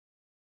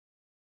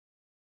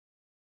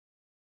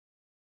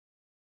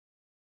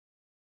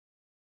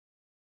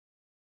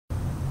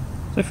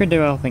So if you're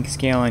developing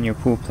scale on your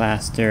pool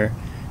plaster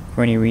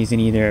for any reason,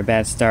 either a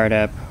bad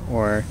startup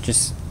or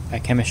just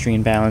a chemistry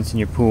imbalance in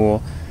your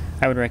pool,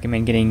 I would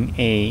recommend getting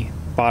a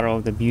bottle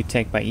of the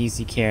Beautec by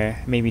Easy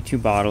Care, maybe 2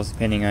 bottles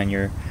depending on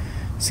your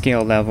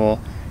scale level.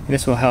 And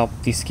this will help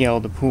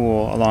descale the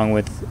pool along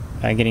with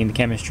getting the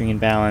chemistry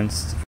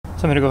imbalanced. So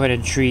I'm going to go ahead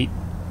and treat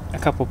a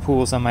couple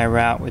pools on my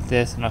route with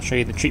this, and I'll show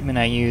you the treatment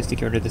I use to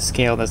get rid of the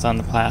scale that's on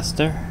the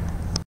plaster.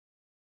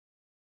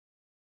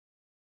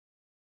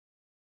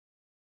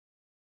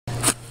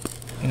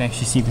 You can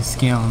actually see the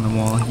scale on the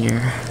wall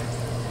here.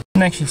 You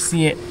can actually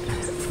see it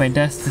if I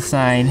dust the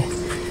side.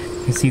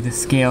 You can see the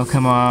scale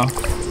come off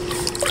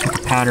with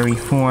a powdery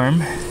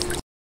form.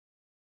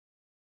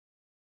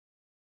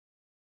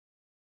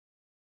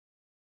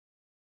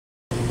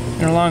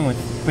 And along with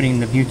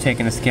putting the Beautec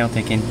and the scale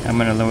tech in, I'm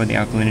going to lower the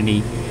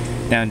alkalinity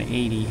down to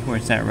 80, where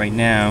it's at right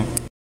now.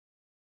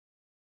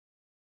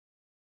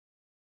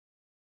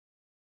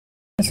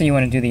 So you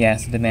want to do the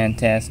acid demand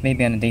test,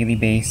 maybe on a daily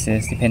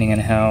basis, depending on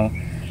how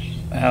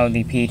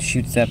the pH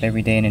shoots up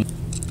every day. And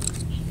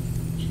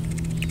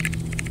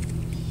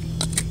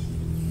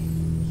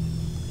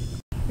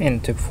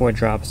it took 4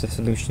 drops of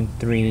solution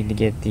 3 to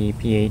get the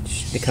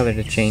pH, the color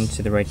to change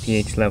to the right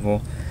pH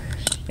level.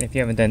 And if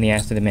you haven't done the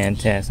acid demand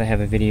test, I have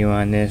a video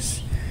on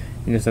this.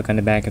 You just look on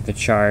the back of the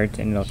chart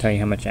and it'll tell you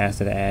how much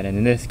acid to add. And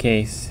in this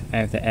case, I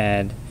have to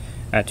add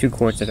 2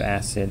 quarts of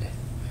acid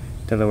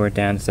to lower it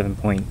down to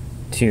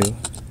 7.2.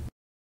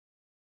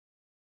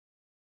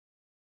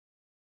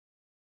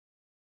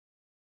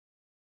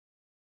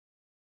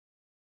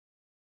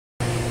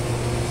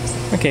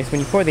 Okay, so when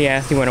you pour the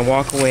acid, you want to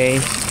walk away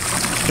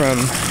from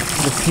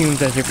the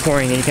fumes as you're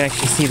pouring, and you can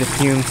actually see the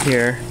fumes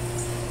here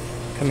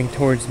coming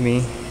towards me.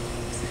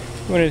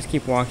 You want to just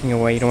keep walking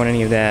away. You don't want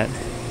any of that,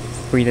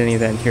 breathe any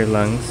of that into your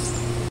lungs.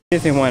 You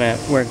definitely want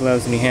to wear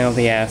gloves when you handle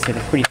the acid.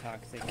 It's pretty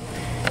toxic.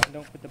 And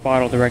don't put the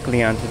bottle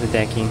directly onto the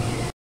decking.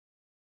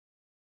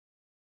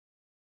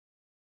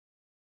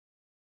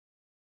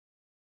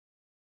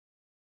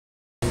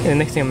 And the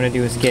next thing I'm going to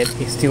do is get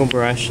a steel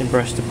brush and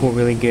brush the pool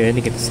really good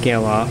to get the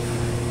scale off.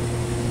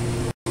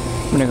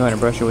 I'm going to go ahead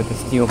and brush it with the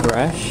steel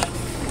brush.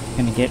 I'm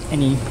going to get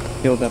any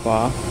buildup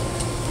off.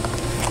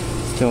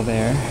 Still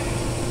there.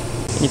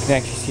 You can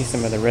actually see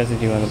some of the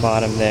residue on the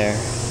bottom there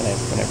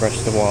when I brush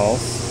the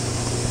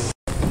walls.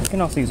 You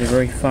can also use a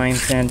very fine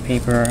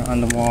sandpaper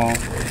on the wall.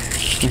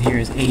 So here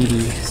is 80,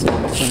 so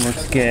this one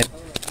looks good.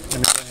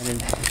 I'm going to go ahead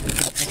and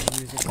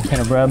actually use it to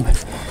kind of rub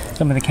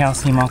some of the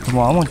calcium off the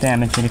wall. It won't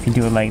damage it if you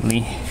do it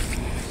lightly.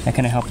 That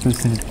kind of helps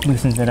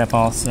loosens it up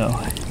also.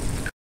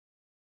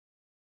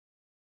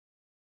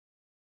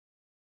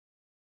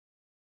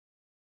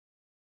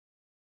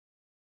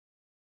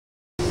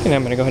 And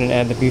I'm going to go ahead and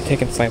add the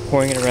Beautec and start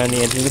pouring it around the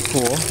edge of the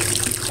pool.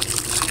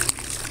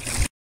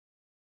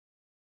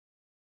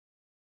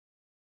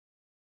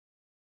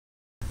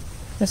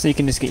 So you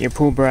can just get your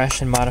pool brush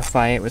and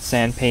modify it with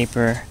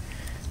sandpaper.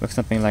 Look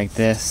something like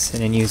this,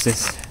 and then use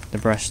this to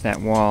brush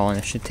that wall, and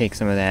it should take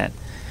some of that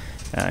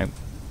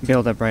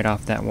build up right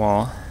off that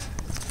wall.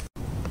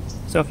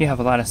 So if you have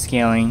a lot of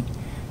scaling,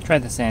 try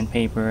the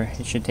sandpaper.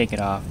 It should take it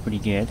off pretty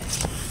good.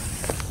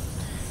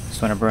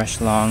 Just want to brush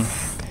along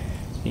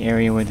the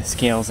area where the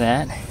scale's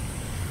at.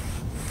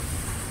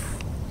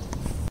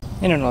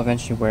 And it'll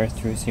eventually wear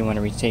through, so you want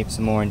to retape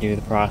some more and do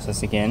the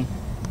process again.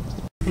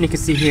 And you can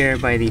see here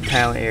by the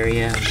tile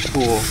area of the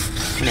pool,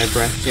 when I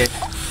brushed it,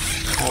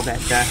 all that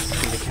dust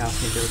and the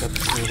calcium buildup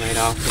is coming right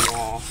off the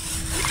wall.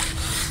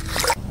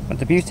 But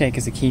the Beautec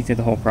is the key to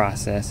the whole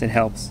process. It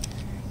helps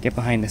get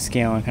behind the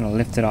scale and kind of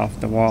lift it off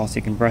the wall, so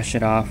you can brush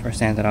it off or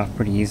sand it off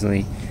pretty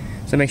easily.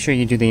 So make sure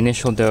you do the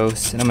initial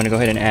dose, and I'm going to go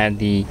ahead and add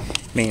the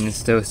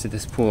maintenance dose to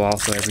this pool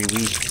also every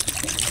week.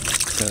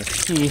 So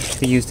it's key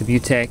to use the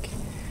Beautec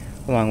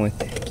along with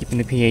keeping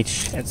the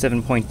pH at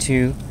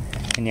 7.2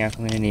 and the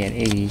alkalinity at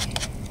 80.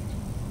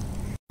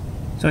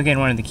 So again,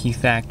 one of the key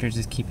factors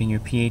is keeping your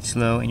pH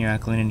low and your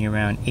alkalinity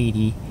around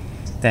 80.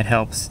 That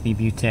helps the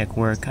Beautec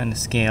work on the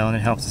scale, and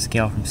it helps the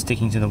scale from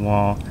sticking to the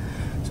wall.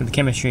 So the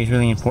chemistry is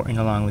really important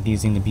along with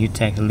using the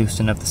Beautec to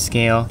loosen up the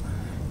scale.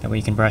 That way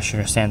you can brush it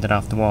or sand it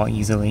off the wall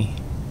easily.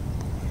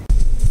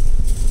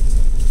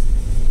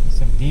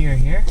 Some deer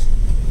here.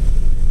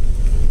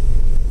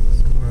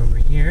 Some more over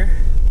here.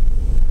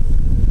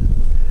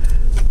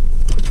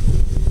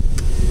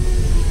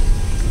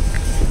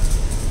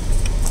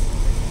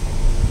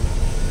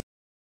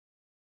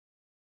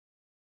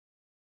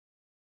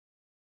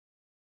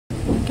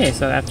 Okay,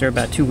 so after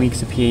about 2 weeks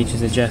the pH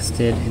is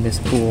adjusted in this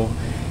pool.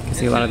 You can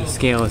see a lot of the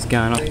scale is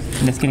gone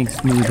and it's getting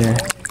smoother.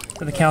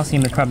 So the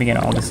calcium is probably going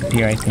to all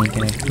disappear, I think,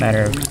 in a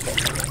matter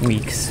of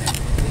weeks.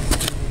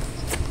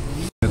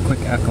 Do a quick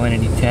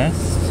alkalinity test.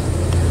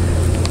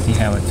 See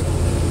how it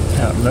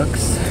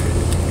looks.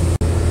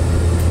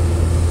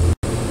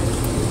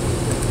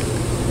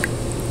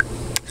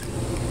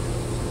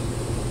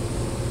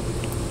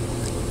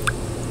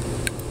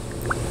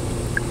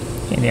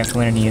 Okay, the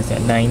alkalinity is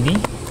at 90,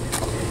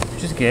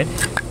 which is good.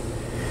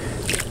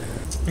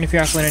 And if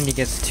your alkalinity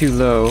gets too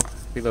low,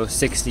 below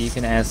 60, you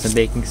can add some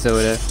baking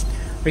soda,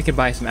 or you can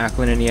buy some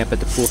Alkalinity up at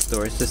the pool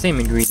store. It's the same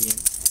ingredient.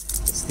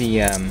 It's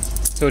the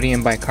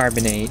sodium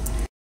bicarbonate.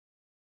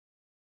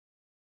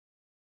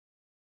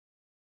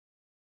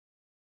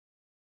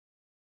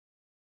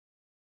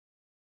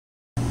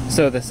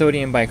 So the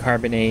sodium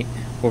bicarbonate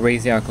will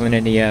raise the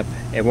alkalinity up.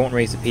 It won't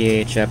raise the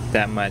pH up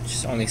that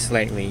much, only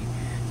slightly,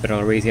 but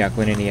it'll raise the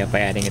alkalinity up by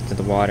adding it to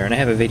the water. And I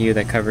have a video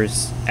that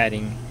covers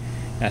adding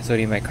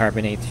sodium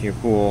bicarbonate to your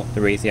pool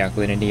to raise the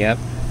alkalinity up.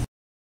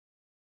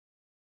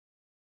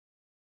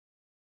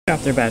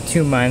 After about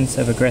 2 months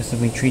of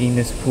aggressively treating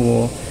this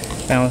pool,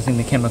 balancing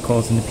the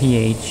chemicals and the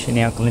pH and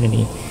the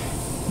alkalinity,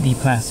 the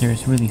plaster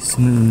is really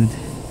smooth,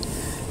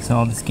 so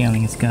all the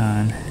scaling is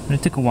gone. But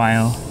it took a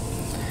while,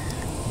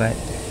 but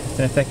it's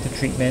an effective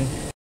treatment.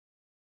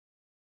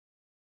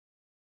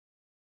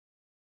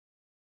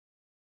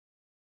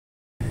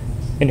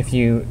 And if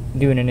you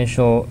do an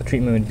initial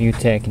treatment with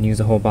Beautec and use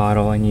a whole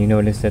bottle and you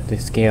notice that the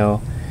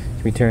scale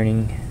is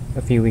returning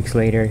a few weeks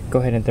later, go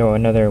ahead and throw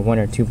another 1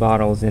 or 2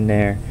 bottles in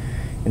there,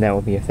 and that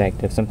will be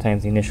effective.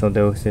 Sometimes the initial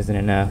dose isn't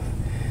enough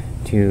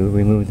to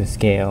remove the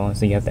scale,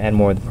 so you have to add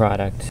more of the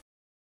product.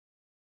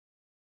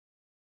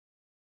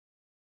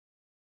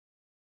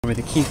 For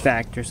the key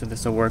factors so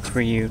this will work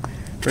for you,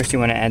 first you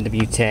want to add the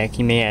Beautec.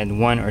 You may add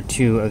 1 or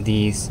 2 of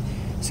these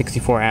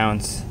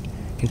 64-ounce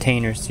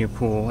containers to your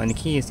pool, and the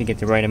key is to get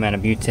the right amount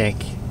of Beautec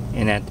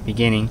in at the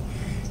beginning.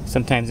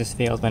 Sometimes this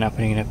fails by not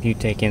putting enough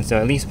Beautec in, so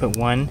at least put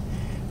 1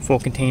 full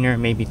container,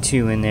 maybe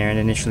 2 in there, and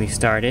initially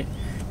start it,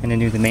 and then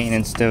do the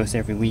maintenance dose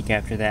every week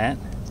after that.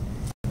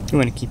 You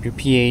want to keep your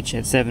pH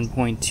at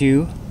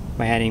 7.2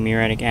 by adding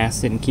muriatic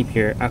acid, and keep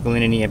your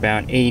alkalinity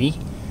about 80,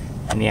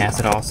 and the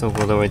acid also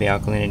will lower the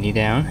alkalinity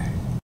down.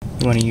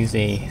 You want to use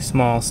a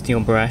small steel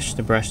brush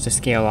to brush the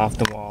scale off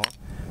the wall,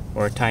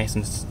 or tape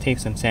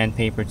some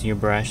sandpaper to your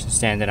brush and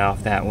sand it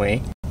off that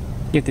way.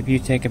 Give the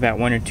Beautec about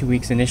 1 or 2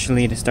 weeks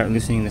initially to start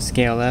loosening the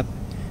scale up,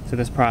 so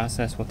this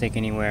process will take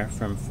anywhere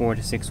from 4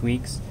 to 6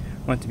 weeks.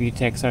 Once the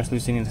Beautec starts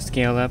loosening the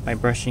scale up by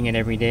brushing it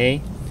every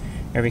day,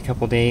 every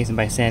couple days, and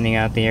by sanding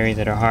out the areas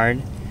that are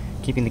hard,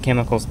 keeping the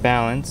chemicals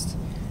balanced,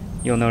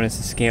 you'll notice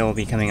the scale will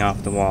be coming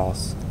off the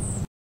walls.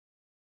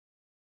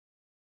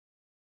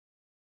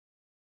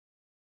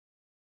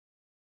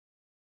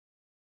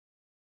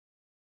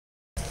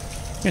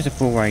 Here's a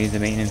pool where I use a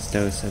maintenance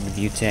dose of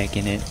the Beautec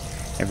in it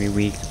every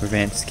week to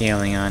prevent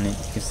scaling on it.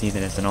 You can see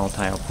that it's an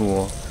all-tile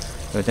pool,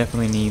 so it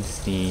definitely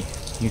needs the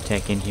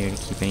Beautec in here to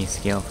keep any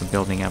scale from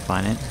building up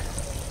on it.